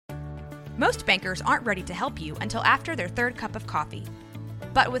Most bankers aren't ready to help you until after their third cup of coffee.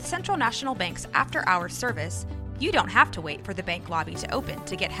 But with Central National Bank's after-hours service, you don't have to wait for the bank lobby to open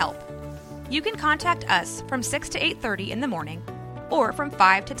to get help. You can contact us from 6 to 8:30 in the morning or from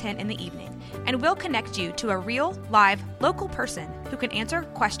 5 to 10 in the evening, and we'll connect you to a real, live, local person who can answer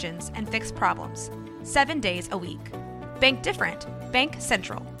questions and fix problems 7 days a week. Bank different. Bank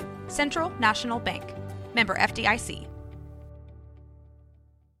Central. Central National Bank. Member FDIC.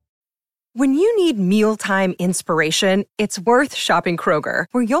 When you need mealtime inspiration, it's worth shopping Kroger,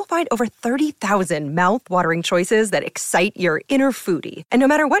 where you'll find over 30,000 mouth-watering choices that excite your inner foodie. And no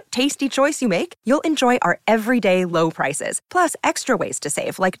matter what tasty choice you make, you'll enjoy our everyday low prices, plus extra ways to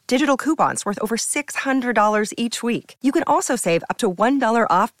save, like digital coupons worth over $600 each week. You can also save up to $1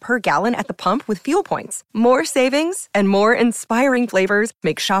 off per gallon at the pump with fuel points. More savings and more inspiring flavors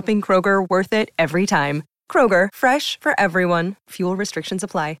make shopping Kroger worth it every time. Kroger, fresh for everyone. Fuel restrictions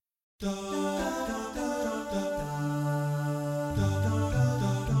apply.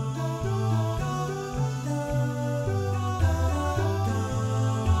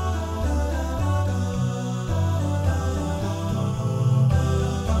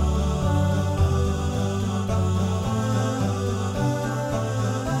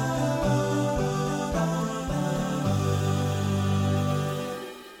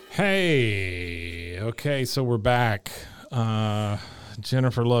 Hey, okay, so we're back.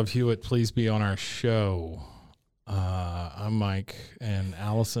 Jennifer Love Hewitt, please be on our show. I'm Mike, and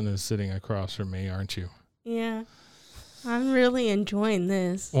Allison is sitting across from me, aren't you? Yeah, I'm really enjoying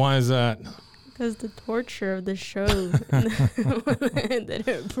this. Why is that? Because the torture of the show that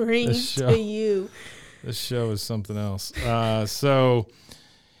it brings to you. This show is something else. So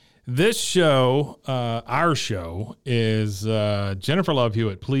this show, our show, is Jennifer Love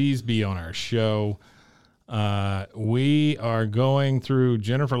Hewitt. Please be on our show. We are going through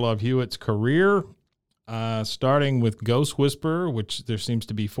Jennifer Love Hewitt's career, starting with Ghost Whisperer, which there seems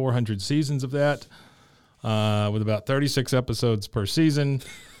to be 400 seasons of that, with about 36 episodes per season.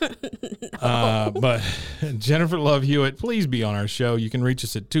 But Jennifer Love Hewitt, please be on our show. You can reach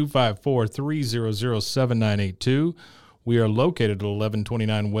us at 254-300-7982. We are located at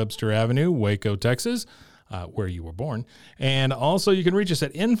 1129 Webster Avenue, Waco, Texas. Where you were born. And also you can reach us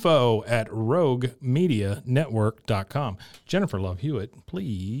at info@roguemedianetwork.com. Jennifer Love Hewitt,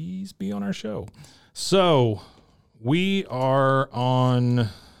 please be on our show. So we are on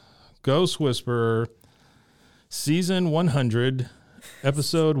Ghost Whisperer, season 100,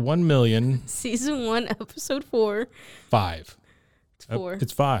 episode 1,000,000. Season 1, episode 4. 5. It's 4.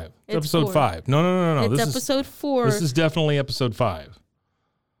 It's 5. It's episode 4. 5. No. It's episode 4. This is definitely episode 5.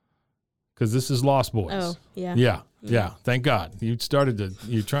 Because this is Lost Boys. Oh, yeah. Yeah. Thank God. You're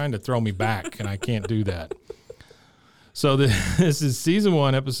trying to throw me back, and I can't do that. So this is season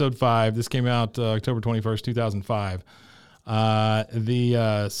 1, episode 5. This came out October 21st, 2005.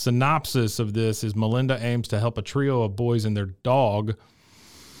 The synopsis of this is Melinda aims to help a trio of boys and their dog,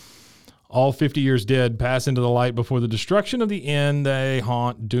 all 50 years dead, pass into the light before the destruction of the inn they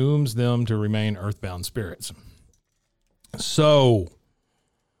haunt dooms them to remain earthbound spirits. So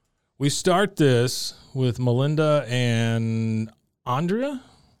we start this with Melinda and Andrea. Is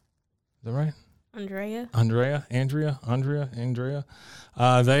that right? Andrea.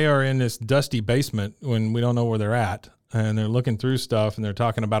 They are in this dusty basement when we don't know where they're at, and they're looking through stuff, and they're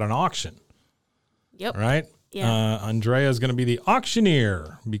talking about an auction. Yep. Right? Yeah. Andrea is going to be the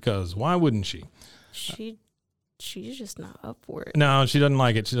auctioneer, because why wouldn't she? She's just not up for it. No, she doesn't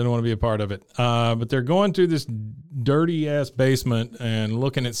like it. She doesn't want to be a part of it. But they're going through this dirty-ass basement and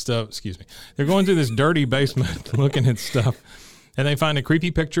looking at stuff. Excuse me. They're going through this dirty basement looking at stuff, and they find a creepy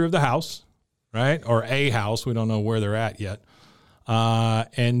picture of the house, right? Or a house. We don't know where they're at yet.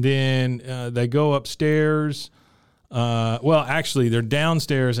 And then they go upstairs. Well, actually, they're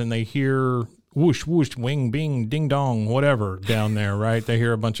downstairs, and they hear whoosh, whoosh, wing, bing, ding, dong, whatever down there, right? They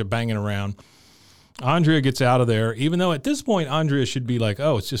hear a bunch of banging around. Andrea gets out of there, even though at this point, Andrea should be like,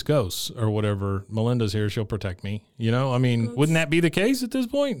 oh, it's just ghosts or whatever. Melinda's here. She'll protect me. You know, I mean, wouldn't that be the case at this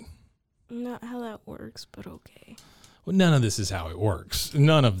point? Not how that works, but okay. Well, none of this is how it works.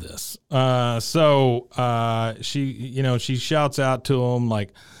 None of this. So she shouts out to him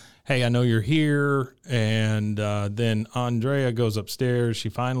like, hey, I know you're here. And then Andrea goes upstairs.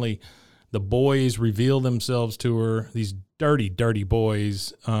 The boys reveal themselves to her. These dirty, dirty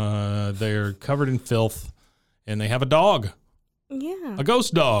boys. They're covered in filth, and they have a dog. Yeah. A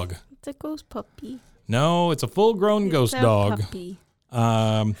ghost dog. It's a ghost puppy. No, it's a full-grown ghost dog. Puppy.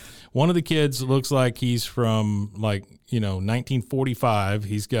 One of the kids looks like he's from 1945.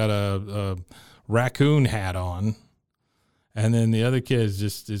 He's got a raccoon hat on, And then the other kid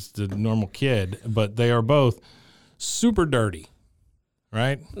is the normal kid, but they are both super dirty,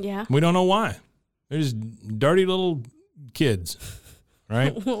 right? Yeah. We don't know why. They're just dirty little kids,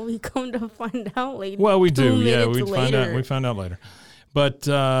 right? Well, we come to find out later. Well, we do. 2 Yeah, minutes we find out later. But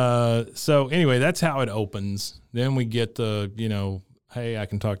so anyway, that's how it opens. Then we get the, hey, I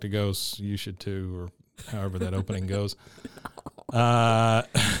can talk to ghosts. You should too, or however that opening goes.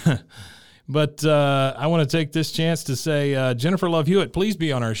 But I want to take this chance to say, Jennifer Love Hewitt, please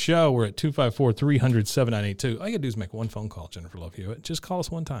be on our show. We're at 254-300-7982. All you got to do is make one phone call, Jennifer Love Hewitt. Just call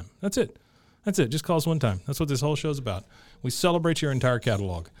us one time. That's it. Just call us one time. That's what this whole show's about. We celebrate your entire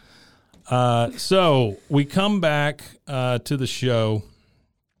catalog. So we come back to the show,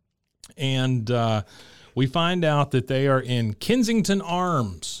 and we find out that they are in Kensington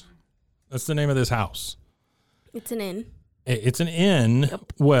Arms. That's the name of this house. It's an inn. It's an inn.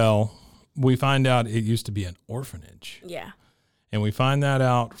 Yep. Well, we find out it used to be an orphanage. Yeah. And we find that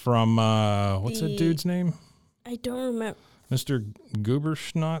out from, what's that dude's name? I don't remember. Mr.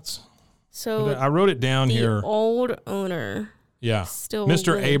 Gooberschnotz? So I wrote it down here. The old owner. Yeah. Still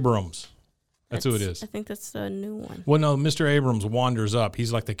Mr. lives. Abrams. That's who it is. I think that's the new one. Well, no, Mr. Abrams wanders up.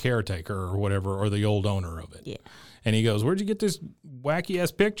 He's like the caretaker or whatever, or the old owner of it. Yeah. And he goes, where'd you get this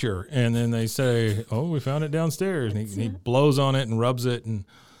wacky-ass picture? And then they say, oh, we found it downstairs. And he blows on it and rubs it, and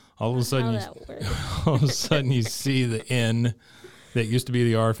all of a sudden you see the inn that used to be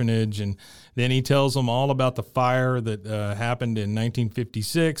the orphanage. And then he tells them all about the fire that happened in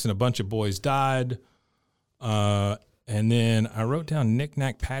 1956, and a bunch of boys died. And then I wrote down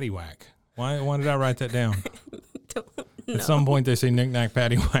knick-knack paddywhack. Why did I write that down? At some point they say knick-knack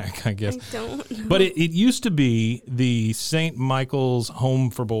paddywhack, I guess. I don't know. But it used to be the St. Michael's Home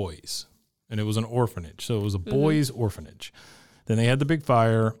for Boys, and it was an orphanage. So it was a boys' orphanage. Then they had the big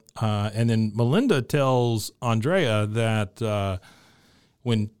fire, and then Melinda tells Andrea that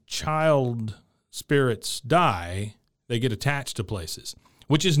when child spirits die, they get attached to places,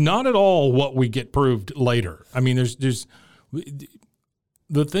 which is not at all what we get proved later. I mean, there's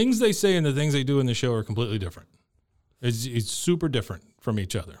the things they say and the things they do in the show are completely different. It's super different from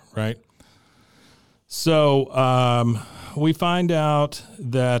each other, right? So we find out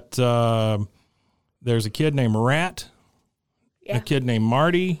that there's a kid named Rat, a kid named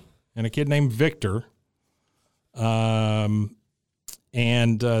Marty, and a kid named Victor. And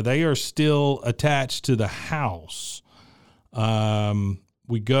they are still attached to the house.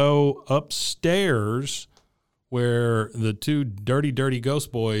 We go upstairs where the two dirty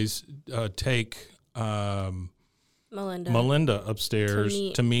ghost boys take Melinda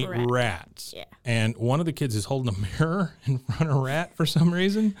upstairs to meet Rat. Yeah. And one of the kids is holding a mirror in front of Rat for some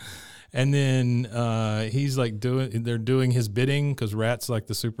reason. And then he's like they're doing his bidding because Rat's like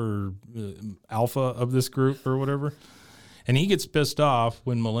the super alpha of this group or whatever. And he gets pissed off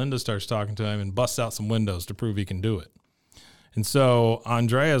when Melinda starts talking to him and busts out some windows to prove he can do it. And so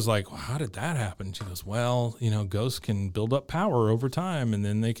Andrea's like, well, how did that happen? She goes, well, ghosts can build up power over time and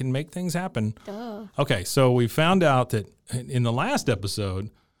then they can make things happen. Duh. Okay, so we found out that in the last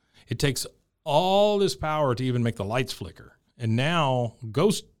episode, it takes all this power to even make the lights flicker. And now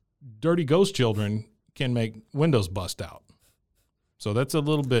dirty ghost children can make windows bust out. So that's a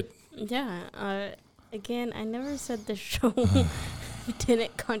little bit... Yeah. Again, I never said the show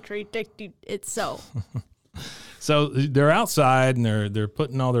didn't contradict itself. So they're outside and they're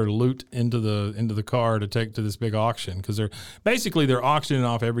putting all their loot into the car to take to this big auction because they're auctioning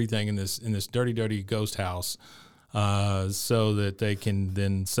off everything in this dirty ghost house, so that they can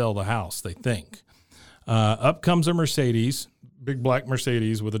then sell the house. They think. Up comes a Mercedes, big black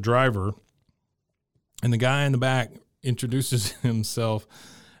Mercedes with a driver, and the guy in the back introduces himself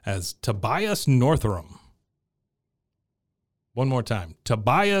as Tobias Northrum. One more time,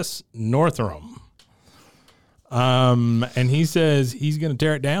 Tobias Northrum. And he says he's going to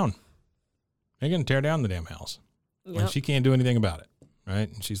tear it down. They're going to tear down the damn house. Yep. And she can't do anything about it,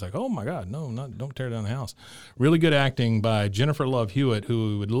 right? And she's like, oh, my God, don't tear down the house. Really good acting by Jennifer Love Hewitt,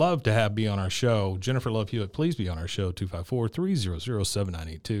 who we would love to have be on our show. Jennifer Love Hewitt, please be on our show,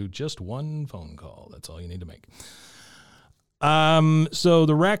 254-300-7982. Just one phone call. That's all you need to make. So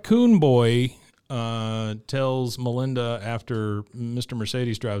the raccoon boy tells Melinda after Mr.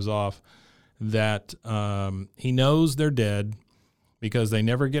 Mercedes drives off that he knows they're dead because they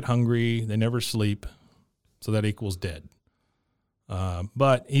never get hungry, they never sleep, so that equals dead.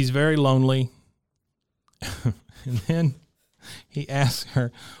 But he's very lonely. And then he asks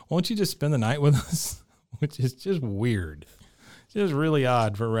her, won't you just spend the night with us? Which is just weird. It's just really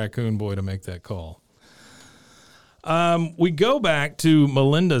odd for a raccoon boy to make that call. We go back to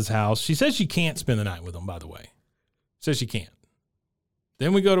Melinda's house. She says she can't spend the night with them, by the way. Says she can't.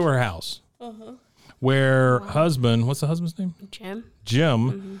 Then we go to her house where Wow. husband, what's the husband's name?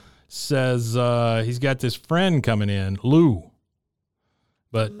 Jim says he's got this friend coming in, Lou.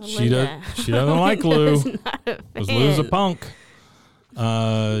 But she Melinda. doesn't like Lou. Melinda's not a Because Lou's a fan. punk.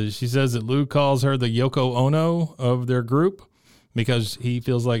 She says that Lou calls her the Yoko Ono of their group because he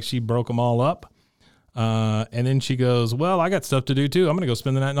feels like she broke them all up. And then she goes, well, I got stuff to do too. I'm going to go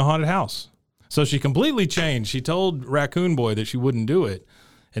spend the night in a haunted house. So she completely changed. She told Raccoon Boy that she wouldn't do it.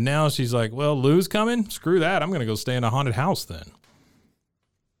 And now she's like, well, Lou's coming? Screw that. I'm going to go stay in a haunted house then.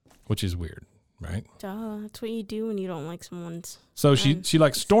 Which is weird, right? Duh, that's what you do when you don't like someone's. So she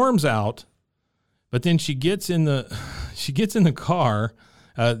like storms out, but then she gets in the car.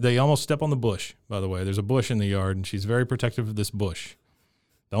 They almost step on the bush, by the way. There's a bush in the yard, and she's very protective of this bush.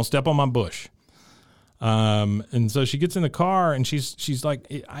 Don't step on my bush. And so she gets in the car, and she's like,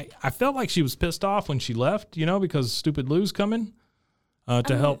 I felt like she was pissed off when she left, because stupid Lou's coming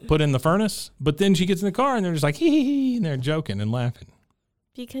to help put in the furnace. But then she gets in the car, and they're just like, hee hee hee, and they're joking and laughing.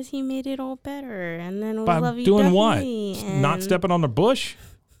 Because he made it all better, and then we By love you doing what? definitely, Not and- stepping on the bush?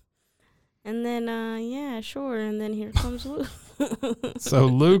 And then, yeah, sure. And then here comes Lou. So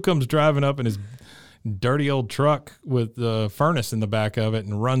Lou comes driving up in his dirty old truck with the furnace in the back of it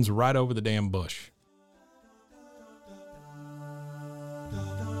and runs right over the damn bush.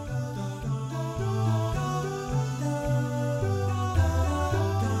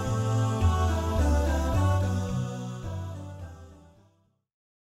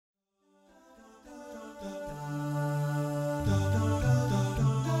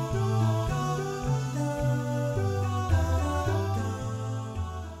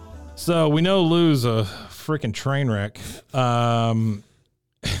 So we know Lou's a freaking train wreck. And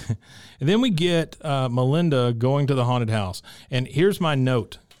then we get Melinda going to the haunted house. And here's my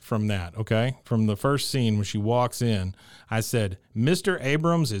note from that, okay? From the first scene when she walks in, I said, Mr.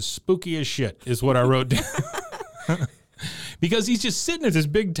 Abrams is spooky as shit, is what I wrote down. Because he's just sitting at this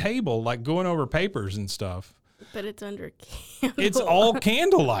big table, like going over papers and stuff. But it's under candle. It's all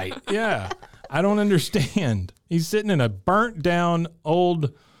candlelight. Yeah. I don't understand. He's sitting in a burnt down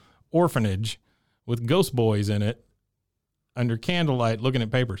old orphanage with ghost boys in it under candlelight looking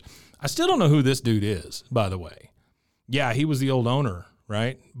at papers. I still don't know who this dude is, by the way. Yeah, he was the old owner,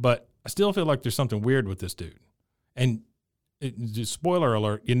 right? But I still feel like there's something weird with this dude. And just spoiler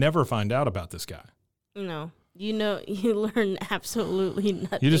alert, you never find out about this guy. No. You learn absolutely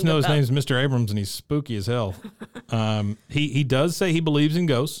nothing. You just know his about- name's Mr. Abrams and he's spooky as hell. He does say he believes in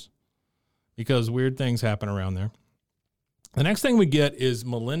ghosts because weird things happen around there. The next thing we get is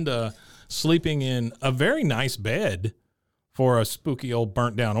Melinda sleeping in a very nice bed for a spooky old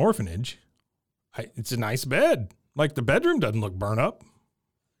burnt down orphanage. It's a nice bed. Like the bedroom doesn't look burnt up.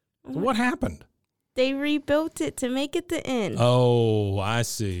 So what happened? They rebuilt it to make it the inn. Oh, I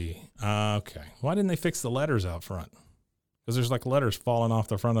see. Okay. Why didn't they fix the letters out front? Because there's like letters falling off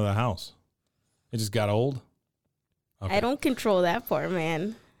the front of the house. It just got old. Okay. I don't control that part,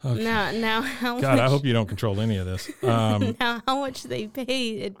 man. Okay. Now how God, much, I hope you don't control any of this. now how much they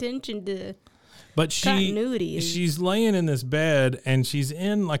pay attention to But continuity. she's laying in this bed and she's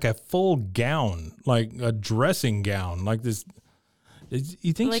in like a full gown, like a dressing gown, like this.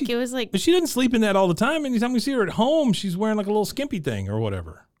 You think like it was like but she doesn't sleep in that all the time. Anytime we see her at home, she's wearing like a little skimpy thing or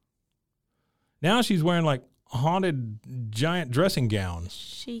whatever. Now she's wearing like a haunted giant dressing gown.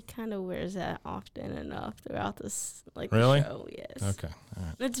 she kind of wears that often enough throughout this Really? the show. Yes. Okay, all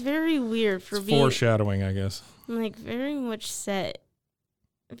right. It's very weird for It's being foreshadowing, I guess. like very much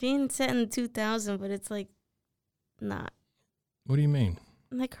being set in 2000, but it's like not What do you mean?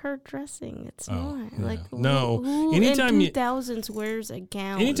 like her dressing. It's Oh, not yeah. like No. Who Anytime in you- 2000s wears a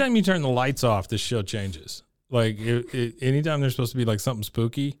gown? Anytime you turn the lights off, this show changes. Like anytime there's supposed to be like something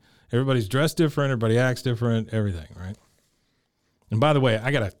spooky, everybody's dressed different, everybody acts different, everything, right? And by the way,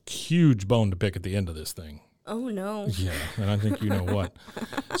 I got a huge bone to pick at the end of this thing. Oh no. Yeah, and I think you know what.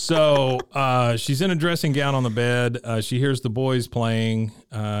 So she's in a dressing gown on the bed. She hears the boys playing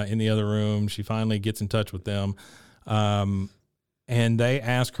in the other room. She finally gets in touch with them, and they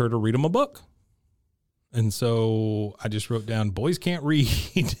ask her to read them a book. And so I just wrote down, boys can't read,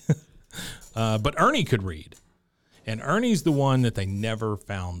 but Ernie could read. And Ernie's the one that they never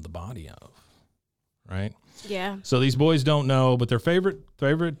found the body of, right? Yeah. So these boys don't know, but their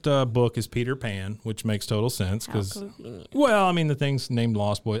favorite book is Peter Pan, which makes total sense How because, convenient. well, I mean, the thing's named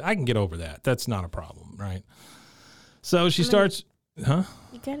Lost Boys. I can get over that. That's not a problem, right? So she starts, huh?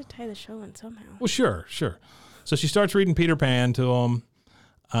 You gotta tie the show in somehow. Well, sure. So she starts reading Peter Pan to them,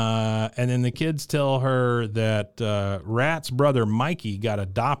 and then the kids tell her that Rat's brother Mikey got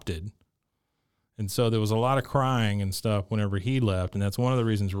adopted, And so there was a lot of crying and stuff whenever he left. And that's one of the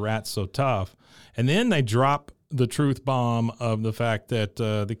reasons Rat's so tough. And then they drop the truth bomb of the fact that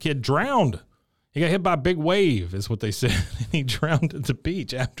the kid drowned. He got hit by a big wave, is what they said. And he drowned at the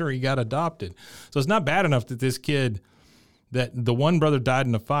beach after he got adopted. So it's not bad enough that this kid, that the one brother died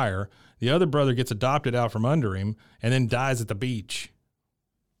in a fire. The other brother gets adopted out from under him and then dies at the beach.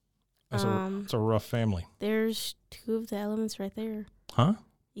 It's a rough family. There's two of the elements right there. Huh?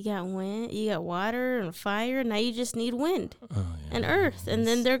 You got wind, you got water and fire. Now you just need wind and earth, and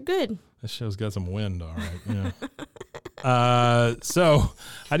then they're good. This show's got some wind, all right. Yeah. So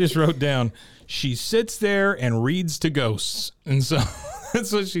I just wrote down, she sits there and reads to ghosts. And so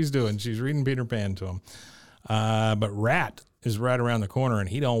that's what she's doing. She's reading Peter Pan to him. But Rat is right around the corner, and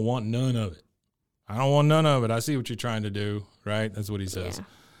he don't want none of it. I don't want none of it. I see what you're trying to do, right? That's what he says.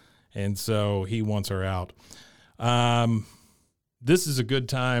 Yeah. And so he wants her out. This is a good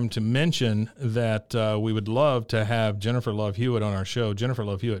time to mention that we would love to have Jennifer Love Hewitt on our show. Jennifer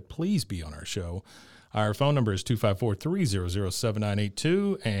Love Hewitt, please be on our show. Our phone number is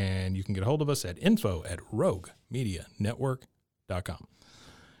 254-300-7982, and you can get a hold of us at info@roguemedianetwork.com.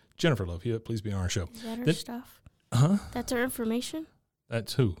 Jennifer Love Hewitt, please be on our show. Is that her stuff? Huh? That's our information?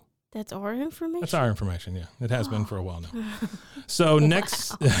 That's who? That's our information? That's our information, yeah. It has been for a while now. So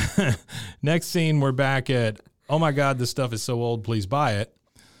next next scene, we're back at, oh my God, this stuff is so old, please buy it.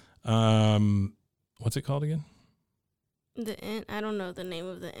 What's it called again? The inn? I don't know the name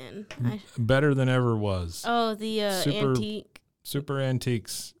of the inn. Better Than Ever Was. Oh, the antique. Super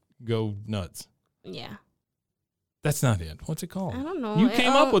Antiques Go Nuts. Yeah. That's not it. What's it called? I don't know. You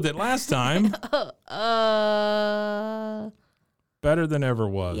came up with it last time. Better Than Ever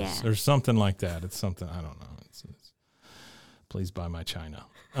Was. Yeah. Or something like that. It's something, I don't know. It's please buy my china.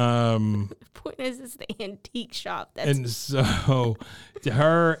 The point is, it's the antique shop. And so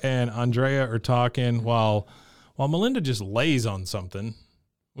her and Andrea are talking while Melinda just lays on something,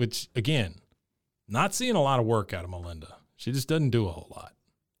 which, again, not seeing a lot of work out of Melinda. She just doesn't do a whole lot.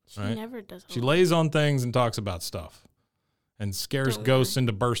 She right? never does. She lays on things and talks about stuff and scares ghosts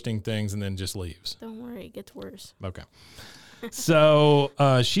into bursting things and then just leaves. Don't worry, it gets worse. Okay. So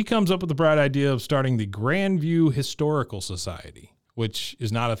she comes up with the bright idea of starting the Grandview Historical Society, which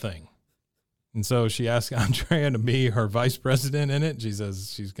is not a thing. And so she asks Andrea to be her vice president in it. She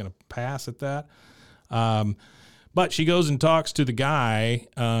says she's going to pass at that. But she goes and talks to the guy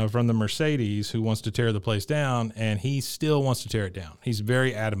from the Mercedes who wants to tear the place down, and he still wants to tear it down. He's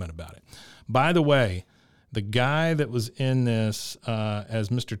very adamant about it. By the way, the guy that was in this as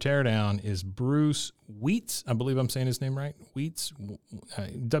Mr. Teardown is Bruce Weitz. I believe I'm saying his name right. Weitz,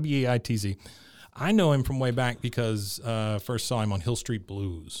 W-E-I-T-Z. I know him from way back because first saw him on Hill Street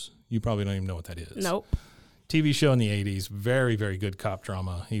Blues. You probably don't even know what that is. Nope. TV show in the 80s. Very, very good cop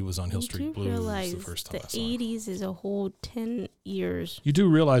drama. He was on Hill Street You do Blues realize the first time I saw him. the 80s is a whole 10 years. You do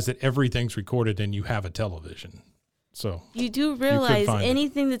realize that everything's recorded and you have a television. So You do realize find it.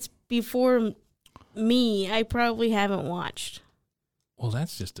 anything that's before me, I probably haven't watched. Well,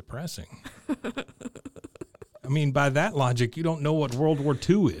 that's just depressing. I mean, by that logic, you don't know what World War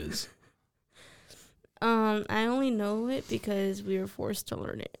II is. I only know it because we were forced to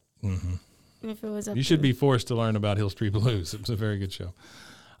learn it. Mm-hmm. If it was up You to should be forced to learn about Hill Street Blues. It was a very good show.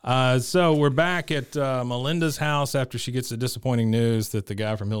 So we're back at Melinda's house after she gets the disappointing news that the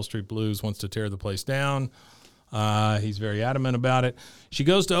guy from Hill Street Blues wants to tear the place down. He's very adamant about it. She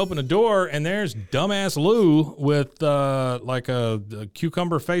goes to open a door, and there's dumbass Lou with like a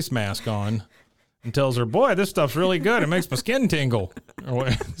cucumber face mask on and tells her, boy, this stuff's really good. It makes my skin tingle.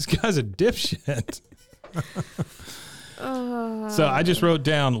 This guy's a dipshit. So I just wrote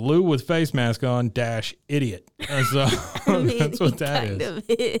down Lou with face mask on - idiot. So that's what that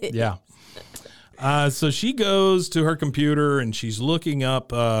is. Yeah. So she goes to her computer and she's looking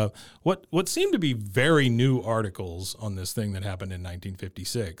up what seemed to be very new articles on this thing that happened in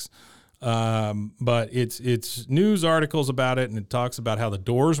 1956. But it's news articles about it, and it talks about how the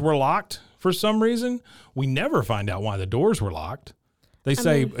doors were locked for some reason. We never find out why the doors were locked. They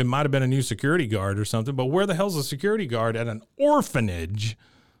say it might have been a new security guard or something, but where the hell's a security guard at an orphanage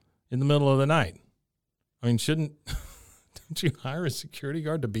in the middle of the night? I mean, don't you hire a security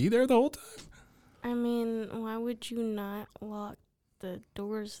guard to be there the whole time? I mean, why would you not lock the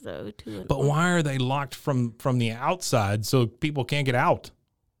doors, though? But why are they locked from the outside so people can't get out?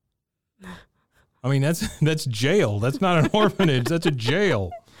 I mean, that's jail. That's not an orphanage. That's a jail.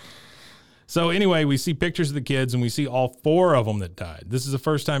 So anyway, we see pictures of the kids, and we see all 4 of them that died. This is the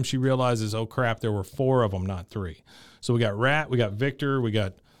first time she realizes, oh, crap, there were 4 of them, not 3. So we got Rat, we got Victor, we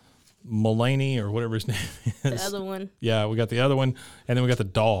got Mulaney or whatever his name is. The other one. Yeah, we got the other one, and then we got the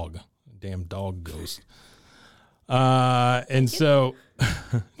dog. Damn dog ghost. And so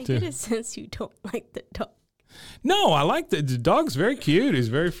I get a sense you don't like the dog. no, I like the dog's very cute. He's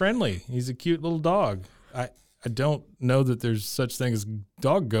very friendly. He's a cute little dog. I don't know that there's such thing as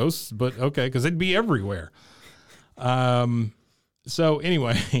dog ghosts, but okay, because they'd be everywhere. So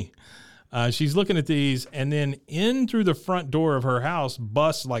anyway, she's looking at these, and then in through the front door of her house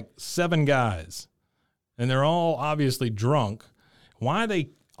busts like 7 guys, and they're all obviously drunk. Why they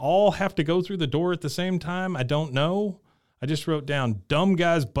all have to go through the door at the same time, I don't know. I just wrote down, dumb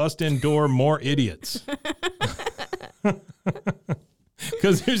guys bust in door, more idiots.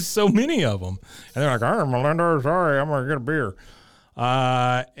 Because there's so many of them. And they're like, all right, Melinda, sorry, I'm going to get a beer.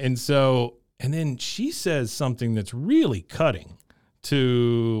 And then she says something that's really cutting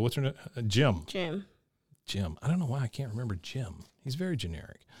to, what's her name? Jim. Jim. I don't know why I can't remember Jim. He's very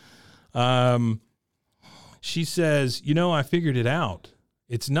generic. She says, I figured it out.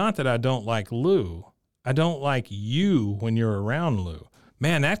 It's not that I don't like Lou. I don't like you when you're around Lou.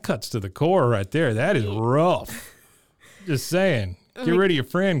 Man, that cuts to the core right there. That is rough. Just saying. Get rid of your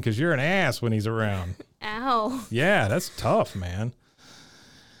friend because you're an ass when he's around. Ow. Yeah, that's tough, man.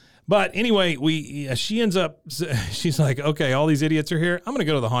 But anyway, she ends up, she's like, okay, all these idiots are here. I'm going to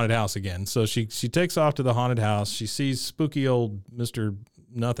go to the haunted house again. So she takes off to the haunted house. She sees spooky old Mr.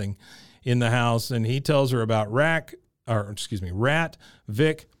 Nothing in the house, and he tells her about Rat,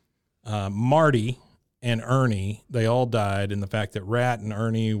 Vic, Marty, and Ernie. They all died, and the fact that Rat and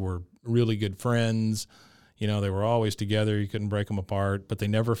Ernie were really good friends. They were always together. You couldn't break them apart, but they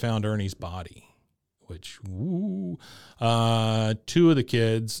never found Ernie's body, which, 2 of the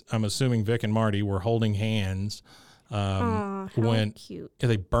kids, I'm assuming Vic and Marty, were holding hands. How cute.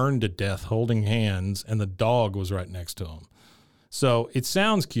 They burned to death holding hands, and the dog was right next to them. So it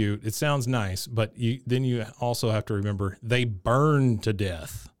sounds cute. It sounds nice, but then you also have to remember they burned to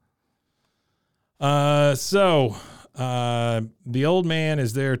death. The old man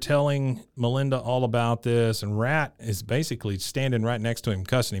is there telling Melinda all about this, and Rat is basically standing right next to him,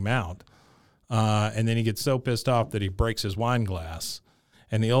 cussing him out. And then he gets so pissed off that he breaks his wine glass.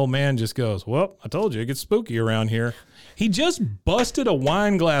 And the old man just goes, well, I told you, it gets spooky around here. He just busted a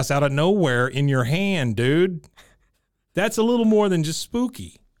wine glass out of nowhere in your hand, dude. That's a little more than just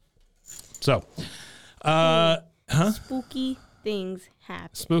spooky. So, Spooky things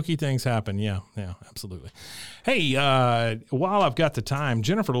happen. Spooky things happen. Yeah, absolutely. Hey, while I've got the time,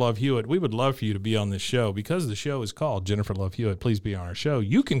 Jennifer Love Hewitt, we would love for you to be on this show because the show is called Jennifer Love Hewitt. Please be on our show.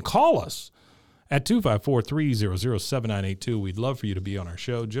 You can call us at 254-300-7982. We'd love for you to be on our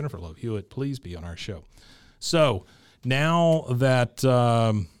show. Jennifer Love Hewitt, please be on our show. So now that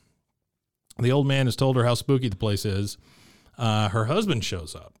the old man has told her how spooky the place is, her husband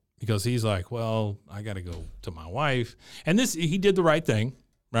shows up. Because he's like, well, I got to go to my wife. And he did the right thing,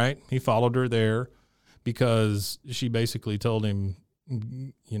 right? He followed her there because she basically told him,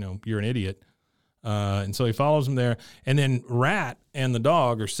 you're an idiot. And so he follows him there. And then Rat and the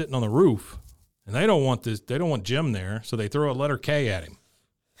dog are sitting on the roof. And they don't want this. They don't want Jim there. So they throw a letter K at him.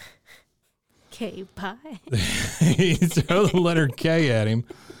 K, bye. He throw the letter K at him.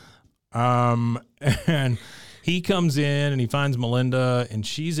 And he comes in and he finds Melinda, and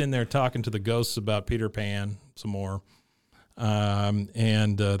she's in there talking to the ghosts about Peter Pan some more.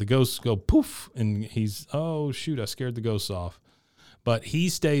 The ghosts go poof, and he's, oh, shoot, I scared the ghosts off. But he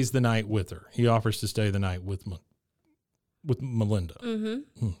stays the night with her. He offers to stay the night with Melinda.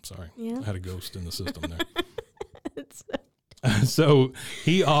 Mm-hmm. Sorry. Yeah. I had a ghost in the system there. So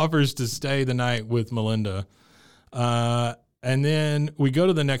he offers to stay the night with Melinda. And then we go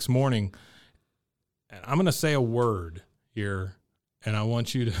to the next morning. I'm going to say a word here, and I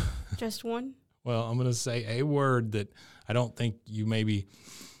want you to... Just one? Well, I'm going to say a word that I don't think you maybe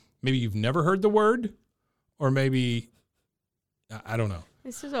you've never heard the word, or maybe, I don't know.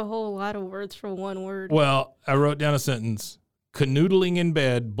 This is a whole lot of words for one word. Well, I wrote down a sentence. Canoodling in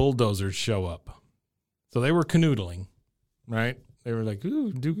bed, bulldozers show up. So they were canoodling, right? They were like,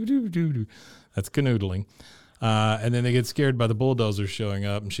 ooh, doo-doo-doo-doo. That's canoodling. And then they get scared by the bulldozers showing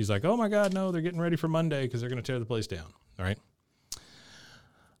up, and she's like, oh, my God, no, they're getting ready for Monday because they're going to tear the place down, all right?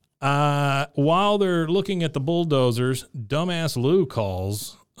 While they're looking at the bulldozers, dumbass Lou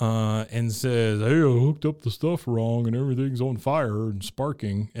calls and says, hey, I hooked up the stuff wrong, and everything's on fire and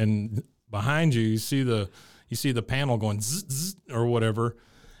sparking. And behind you, you see the panel going zzz, zzz, or whatever.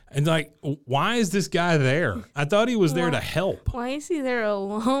 And like, why is this guy there? I thought he was there to help. Why is he there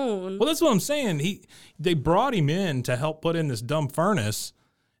alone? Well, that's what I'm saying. They brought him in to help put in this dumb furnace,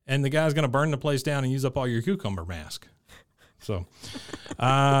 and the guy's going to burn the place down and use up all your cucumber mask. So,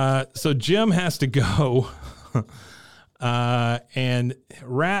 so Jim has to go. And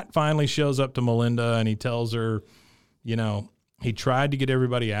Rat finally shows up to Melinda and he tells her, he tried to get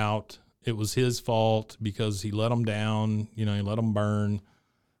everybody out. It was his fault because he let them down, he let them burn.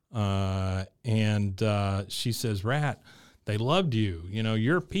 And she says, Rat, they loved you.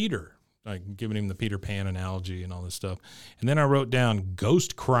 You're Peter. Like giving him the Peter Pan analogy and all this stuff. And then I wrote down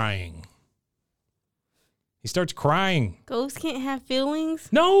ghost crying. He starts crying. Ghosts can't have feelings?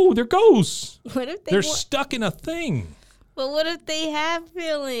 No, they're ghosts. What if they're stuck in a thing? But what if they have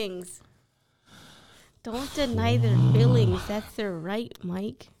feelings? Don't deny their feelings. That's their right,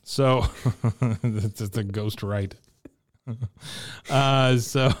 Mike. So, that's a ghost right.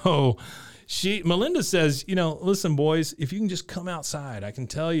 Melinda says, listen, boys, if you can just come outside, I can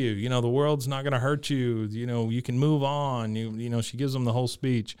tell you, the world's not going to hurt you. You can move on. She gives them the whole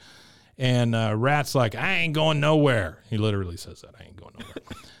speech. And Rat's like, I ain't going nowhere. He literally says that. I ain't going nowhere.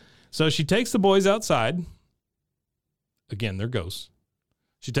 So she takes the boys outside. Again, they're ghosts.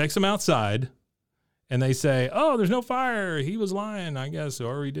 She takes them outside, and they say, oh, there's no fire. He was lying, I guess,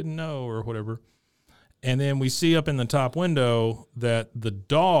 or he didn't know or whatever. And then we see up in the top window that the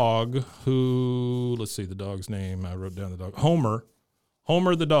dog let's see the dog's name. I wrote down the dog. Homer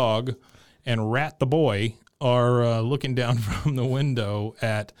the dog, and Rat the boy are looking down from the window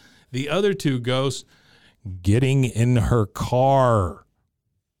at the other two ghosts getting in her car.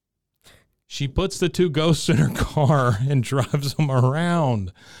 She puts the two ghosts in her car and drives them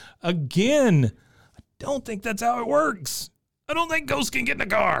around. Again, I don't think that's how it works. I don't think ghosts can get in a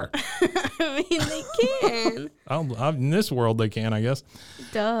car. I mean, they can. In this world, they can, I guess.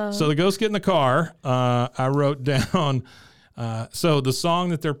 Duh. So the ghosts get in the car. I wrote down, so the song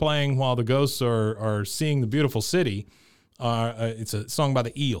that they're playing while the ghosts are seeing the beautiful city, it's a song by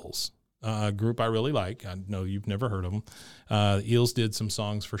the Eels, a group I really like. I know you've never heard of them. The Eels did some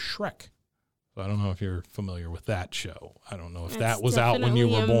songs for Shrek. So I don't know if you're familiar with that show. I don't know if that was out when you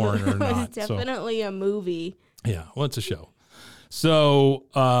were born or not. It's definitely a movie. Yeah, well, it's a show. So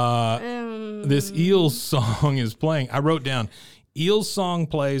this Eels song is playing. I wrote down, Eels song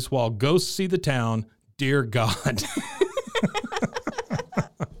plays while ghosts see the town. Dear God.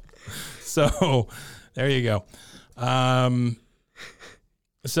 So there you go.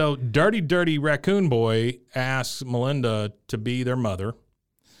 So Dirty Raccoon Boy asks Melinda to be their mother.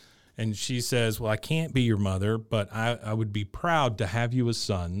 And she says, well, I can't be your mother, but I would be proud to have you as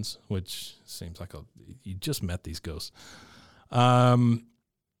sons, which seems like you just met these ghosts. Rat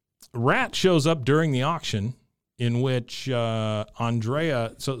shows up during the auction in which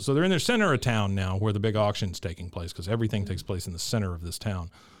Andrea, so they're in the center of town now where the big auction's taking place because everything takes place in the center of this town.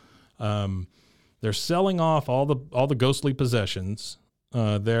 They're selling off all the ghostly possessions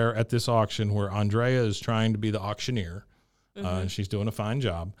there at this auction where Andrea is trying to be the auctioneer. And she's doing a fine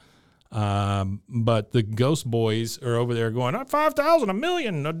job. But the ghost boys are over there going, 5,000, $1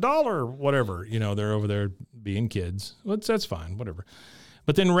 million, $1, whatever. They're over there being kids. That's fine, whatever.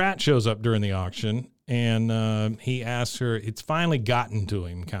 But then Rat shows up during the auction, and he asks her, it's finally gotten to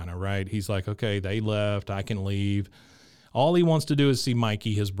him, kind of, right? He's like, okay, they left, I can leave. All he wants to do is see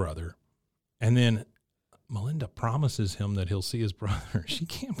Mikey, his brother. And then Melinda promises him that he'll see his brother. She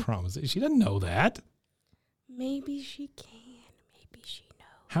can't promise it. She doesn't know that. Maybe she can. Maybe she knows.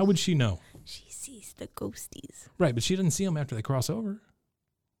 How would she know? She sees the ghosties. Right, but she doesn't see him after they cross over.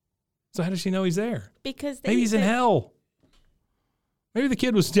 So how does she know he's there? Because maybe he's in hell. Maybe the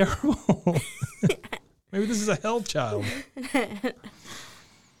kid was terrible. Maybe this is a hell child.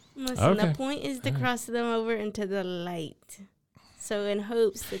 Listen, the point is to cross them over into the light. So in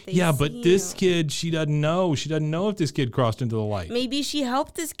hopes that they but this kid, she doesn't know. She doesn't know if this kid crossed into the light. Maybe she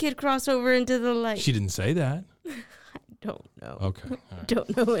helped this kid cross over into the light. She didn't say that. I don't know. Okay. All right.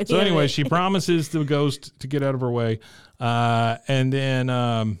 Don't know any So anyway, she promises the ghost to get out of her way. And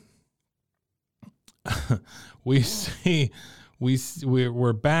then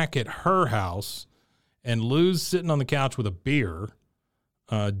we're back at her house, and Lou's sitting on the couch with a beer.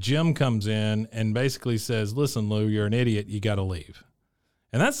 Jim comes in and basically says, listen, Lou, you're an idiot. You got to leave.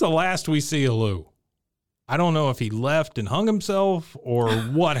 And that's the last we see of Lou. I don't know if he left and hung himself or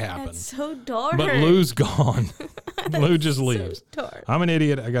what happened. That's so dark. But Lou's gone. Lou just leaves. So dark. I'm an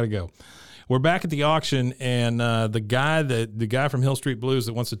idiot. I got to go. We're back at the auction, and the guy from Hill Street Blues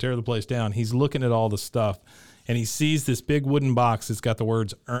that wants to tear the place down, he's looking at all the stuff, and he sees this big wooden box that's got the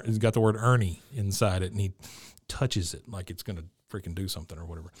word Ernie inside it, and he touches it like it's going to freaking do something or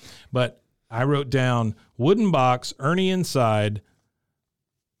whatever. But I wrote down wooden box, Ernie inside.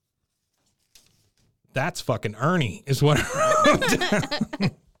 That's fucking Ernie is what I wrote down.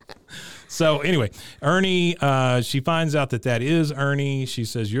 So anyway, Ernie, she finds out that is Ernie. She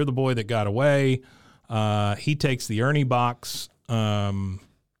says, you're the boy that got away. He takes the Ernie box and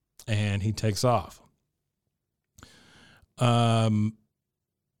he takes off.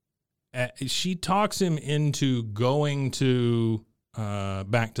 She talks him into going to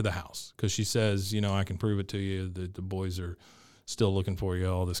back to the house because she says, I can prove it to you. The boys are still looking for you,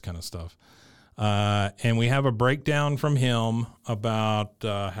 all this kind of stuff. And we have a breakdown from him about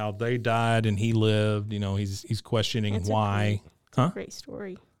how they died and he lived. He's questioning why. Great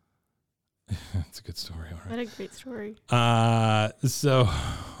story. That's a good story. All right. What a great story. So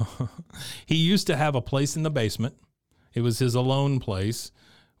he used to have a place in the basement. It was his alone place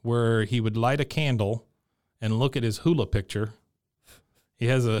where he would light a candle and look at his hula picture. He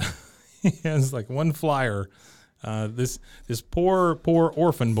has like one flyer. This poor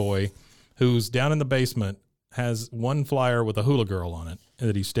orphan boy who's down in the basement has one flyer with a hula girl on it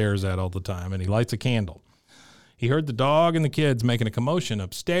that he stares at all the time, and he lights a candle. He heard the dog and the kids making a commotion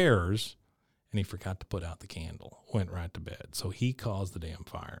upstairs, and he forgot to put out the candle, went right to bed. So he caused the damn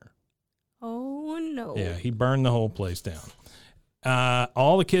fire. Oh, no. Yeah, he burned the whole place down.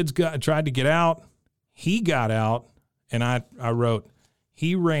 All the kids tried to get out. He got out, and I wrote,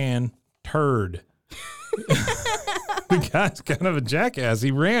 he ran turd. The guy's kind of a jackass. He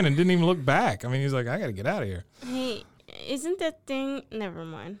ran and didn't even look back. I mean, he's like, I got to get out of here. Hey, isn't that thing... Never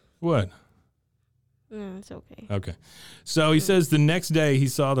mind. What? No, it's okay. Okay. So he says the next day he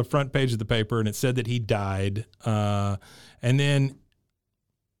saw the front page of the paper, and it said that he died. And then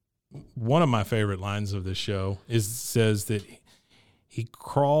one of my favorite lines of this show says that he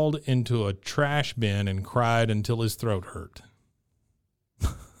crawled into a trash bin and cried until his throat hurt.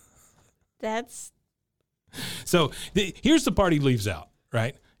 That's... So here's the part he leaves out,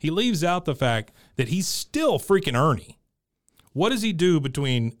 right? He leaves out the fact that he's still freaking Ernie. What does he do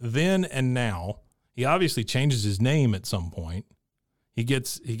between then and now? He obviously changes his name at some point. He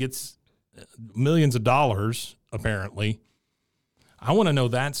gets millions of dollars, apparently. I want to know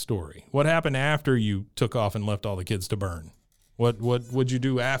that story. What happened after you took off and left all the kids to burn? What would you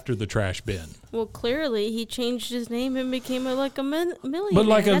do after the trash bin? Well, clearly he changed his name and became a millionaire. But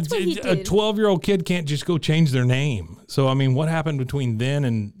like a That's what he did. 12-year-old kid can't just go change their name. So, I mean, what happened between then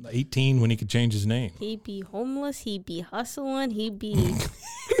and 18 when he could change his name? He'd be homeless. He'd be hustling. He'd be...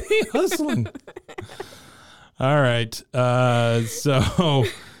 hustling. All right. So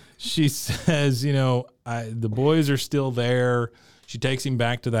she says, the boys are still there. She takes him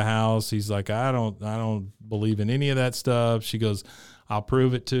back to the house. He's like, I don't believe in any of that stuff. She goes, I'll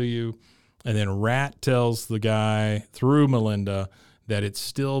prove it to you. And then Rat tells the guy through Melinda that it's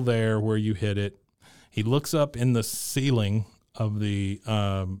still there where you hid it. He looks up in the ceiling of the,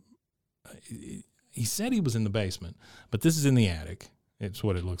 he said he was in the basement, but this is in the attic. It's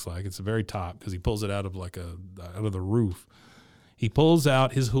what it looks like. It's the very top because he pulls it out of out of the roof. He pulls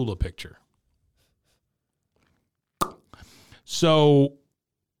out his hula picture. So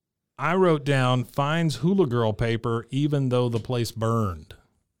I wrote down, finds hula girl paper even though the place burned.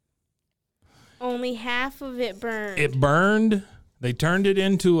 Only half of it burned. It burned. They turned it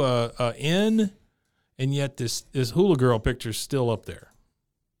into a inn, and yet this hula girl picture's still up there.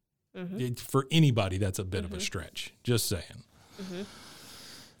 Mm-hmm. For anybody, that's a bit of a stretch. Just saying. Mm-hmm.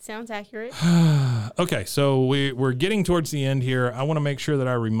 Sounds accurate. Okay, so we're getting towards the end here. I want to make sure that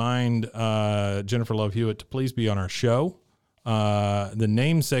I remind Jennifer Love Hewitt to please be on our show. The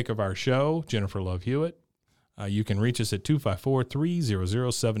namesake of our show, Jennifer Love Hewitt. You can reach us at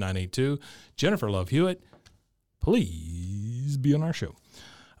 254-300-7982. Jennifer Love Hewitt, please be on our show.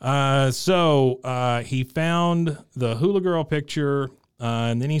 So he found the hula girl picture,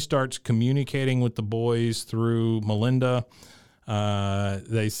 and then he starts communicating with the boys through Melinda.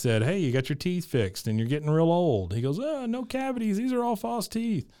 They said, hey, you got your teeth fixed and you're getting real old. He goes, no cavities. These are all false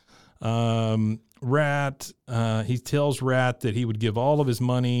teeth. Rat, he tells Rat that he would give all of his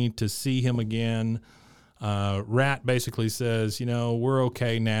money to see him again. Rat basically says, we're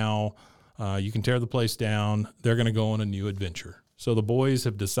okay now. You can tear the place down. They're going to go on a new adventure. So the boys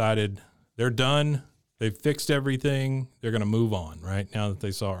have decided they're done. They've fixed everything. They're going to move on, right, now that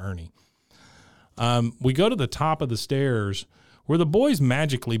they saw Ernie. We go to the top of the stairs where the boys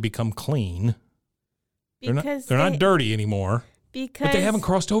magically become clean. Because they're not dirty anymore. But they haven't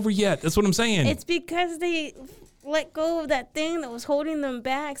crossed over yet. That's what I'm saying. It's because they let go of that thing that was holding them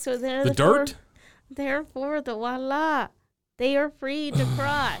back. So they're the dirt? Therefore, voila. They are free to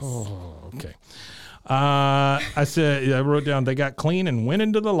cross. Oh, okay. I wrote down, they got clean and went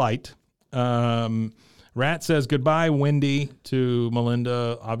into the light. Rat says goodbye, Wendy, to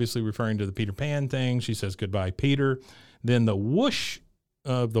Melinda, obviously referring to the Peter Pan thing. She says goodbye, Peter. Then the whoosh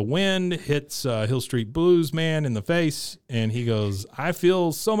of the wind hits Hill Street Blues man in the face, and he goes, "I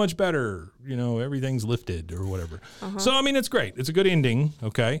feel so much better. You know, everything's lifted," or whatever. So, I mean, it's great. It's a good ending,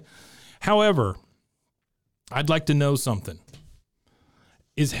 okay? However, I'd like to know something.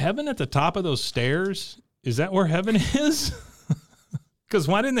 Is heaven at the top of those stairs? Is that where heaven is? Because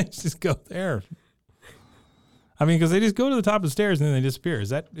why didn't they just go there? I mean, because they just go to the top of the stairs and then they disappear. Is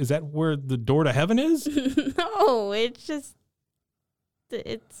that where the door to heaven is? No, it's just,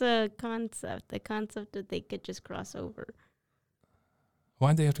 it's a concept. The concept that they could just cross over.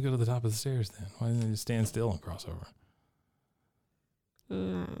 Why'd they have to go to the top of the stairs then? Why didn't they just stand still and cross over? I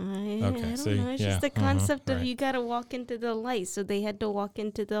Okay, don't see, know. It's yeah, just the concept of right. you got to walk into the light. So they had to walk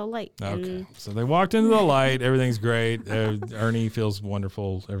into the light. Okay, And so they walked into the light. Everything's great. Ernie feels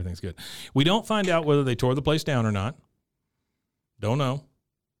wonderful. Everything's good. We don't find out whether they tore the place down or not. Don't know.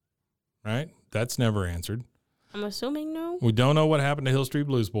 Right? That's never answered. I'm assuming no. We don't know what happened to Hill Street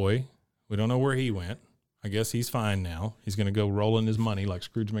Blues Boy. We don't know where he went. I guess he's fine now. He's going to go rolling his money like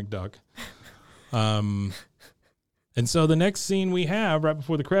Scrooge McDuck. And so the next scene we have right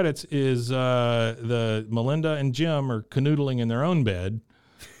before the credits is the Melinda and Jim are canoodling in their own bed,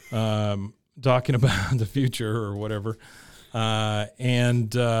 talking about the future or whatever. They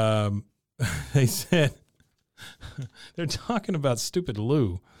said they're talking about stupid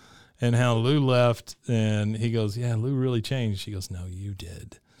Lou and how Lou left. And he goes, "Yeah, Lou really changed." She goes, "No, you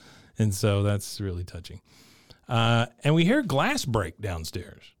did." And so that's really touching. And we hear glass break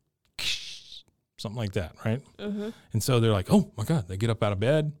downstairs. Something like that, right? Mm-hmm. And so they're like, "Oh, my God." They get up out of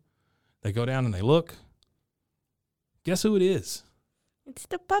bed. They go down and they look. Guess who it is? It's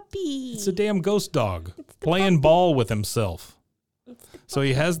the puppy. It's a damn ghost dog playing ball with himself. So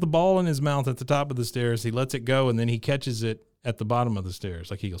he has the ball in his mouth at the top of the stairs. He lets it go, and then he catches it at the bottom of the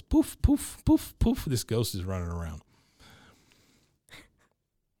stairs. Like he goes, poof, poof, poof, poof. This ghost is running around.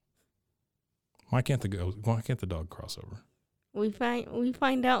 Why can't the dog cross over? We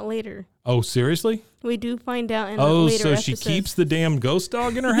find out later. Oh, seriously? We do find out in Oh, later so episodes. she keeps the damn ghost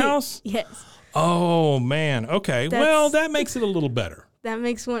dog in her house? Yes. Oh, man. Okay. Well, that makes it a little better.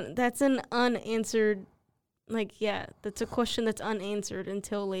 That's an unanswered, that's a question that's unanswered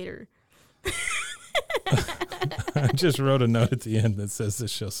until later. I just wrote a note at the end that says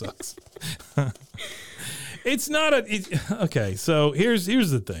this show sucks. It's not okay. So here's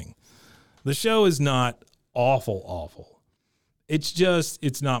the thing. The show is not awful.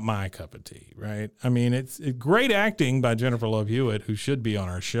 It's not my cup of tea, right? I mean, it's great acting by Jennifer Love Hewitt, who should be on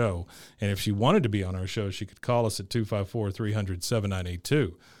our show. And if she wanted to be on our show, she could call us at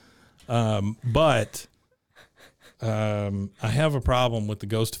 254-300-7982. But I have a problem with the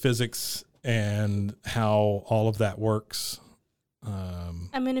ghost physics and how all of that works.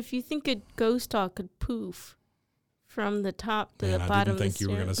 I mean, if you think a ghost dog could poof from the top to the bottom of the I didn't think you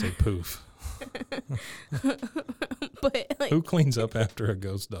were going to say poof. But who cleans up after a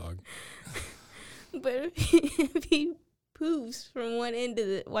ghost dog? But if he poofs from one end to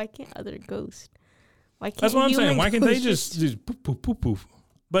the, why can't other ghosts? Why can't That's what I'm saying. Why can't they ghosts just poof, poof, poof, poof?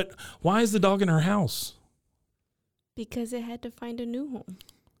 But why is the dog in her house? Because it had to find a new home.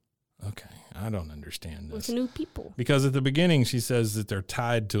 Okay, I don't understand this. With new people. Because at the beginning she says that they're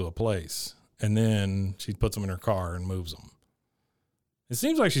tied to a place, and then she puts them in her car and moves them. It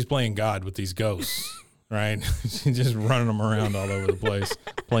seems like she's playing God with these ghosts, right? She's just running them around all over the place,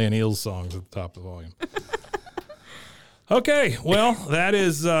 playing Eels songs at the top of the volume. Okay, well, that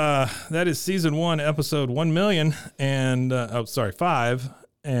is season 1, episode 1,000,000, and 5.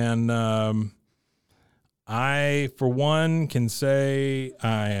 And I, for one, can say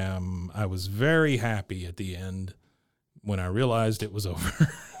I was very happy at the end when I realized it was over.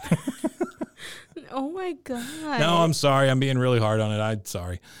 Oh my God. No, I'm sorry. I'm being really hard on it. I'm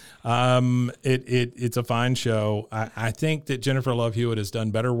sorry. It's a fine show. I think that Jennifer Love Hewitt has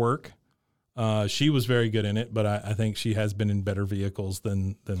done better work. She was very good in it, but I think she has been in better vehicles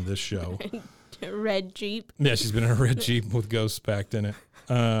than this show. Red Jeep. Yeah, she's been in a red Jeep with ghosts packed in it.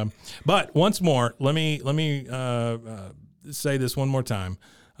 But once more, let me say this one more time.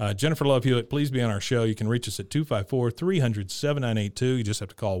 Jennifer Love Hewitt, please be on our show. You can reach us at 254-300-7982. You just have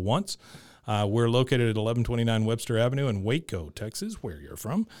to call once. We're located at 1129 Webster Avenue in Waco, Texas, where you're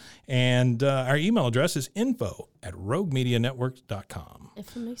from. And our email address is info@roguemedianetwork.com.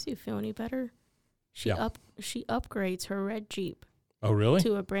 If it makes you feel any better, she upgrades her red Jeep. Oh, really?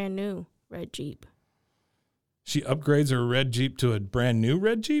 To a brand new red Jeep. She upgrades her red Jeep to a brand new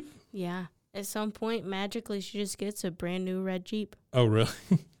red Jeep? Yeah. At some point, magically, she just gets a brand new red Jeep. Oh, really?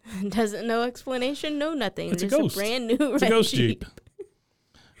 Doesn't no explanation, no nothing. It's just a ghost. A brand new it's red a ghost Jeep.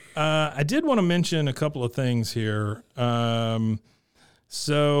 I did want to mention a couple of things here.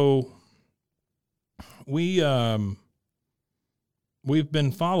 So we've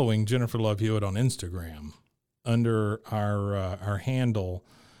been following Jennifer Love Hewitt on Instagram under our handle,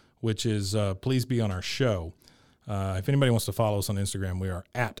 which is Please Be On Our Show. If anybody wants to follow us on Instagram, we are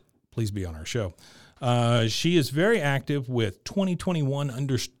at Please Be On Our Show. She is very active with 2021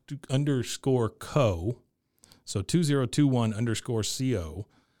 underscore co. So 2021 underscore co.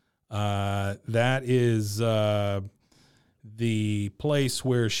 That is the place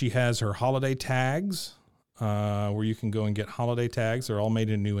where she has her holiday tags, where you can go and get holiday tags. They're all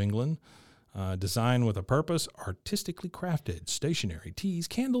made in New England. Designed with a purpose, artistically crafted, stationery, teas,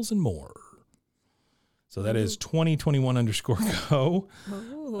 candles, and more. So that is 2021 underscore co.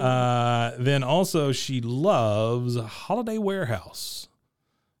 Then also she loves Holiday Warehouse.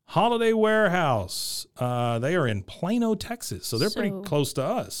 Holiday Warehouse. They are in Plano, Texas. So they're pretty close to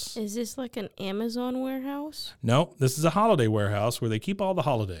us. Is this like an Amazon warehouse? No, this is a holiday warehouse where they keep all the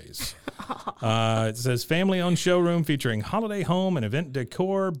holidays. It says family-owned showroom featuring holiday home and event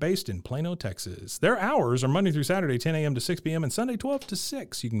decor based in Plano, Texas. Their hours are Monday through Saturday, 10 a.m. to 6 p.m. and Sunday, 12 to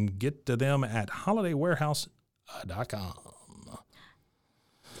 6. You can get to them at holidaywarehouse.com.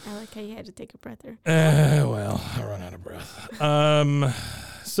 I like how you had to take a breath there. Well, I run out of breath.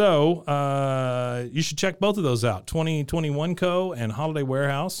 So you should check both of those out, 2021 Co. and Holiday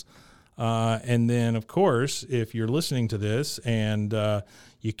Warehouse. And then, of course, if you're listening to this and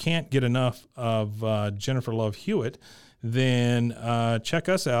you can't get enough of Jennifer Love Hewitt, then check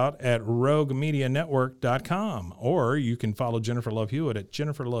us out at roguemedianetwork.com, or you can follow Jennifer Love Hewitt at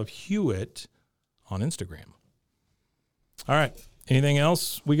Jennifer Love Hewitt on Instagram. All right. Anything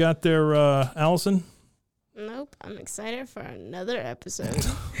else we got there, Allison? Nope. I'm excited for another episode.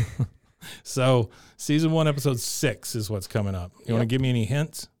 So, season 1, episode 6 is what's coming up. You want to give me any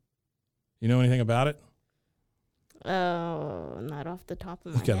hints? You know anything about it? Oh, not off the top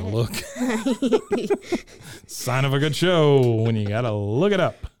of my head. You gotta look. Sign of a good show when you gotta look it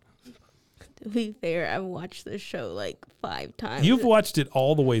up. To be fair, I've watched this show like 5 times. You've watched it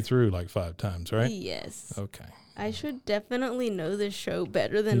all the way through like 5 times, right? Yes. Okay. I should definitely know this show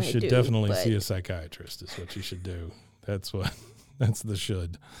better than I do. You should definitely see a psychiatrist is what you should do. That's the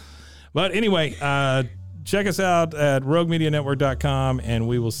should. But anyway, check us out at roguemedianetwork.com, and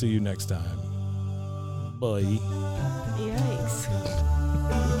we will see you next time. Bye. Yikes.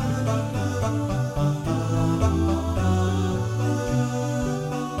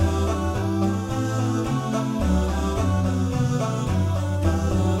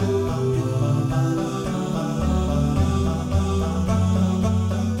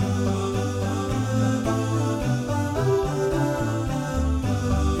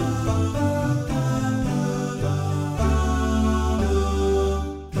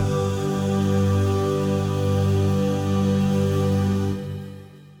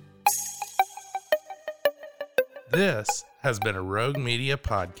 This has been a Rogue Media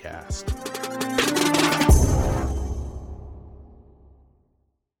podcast.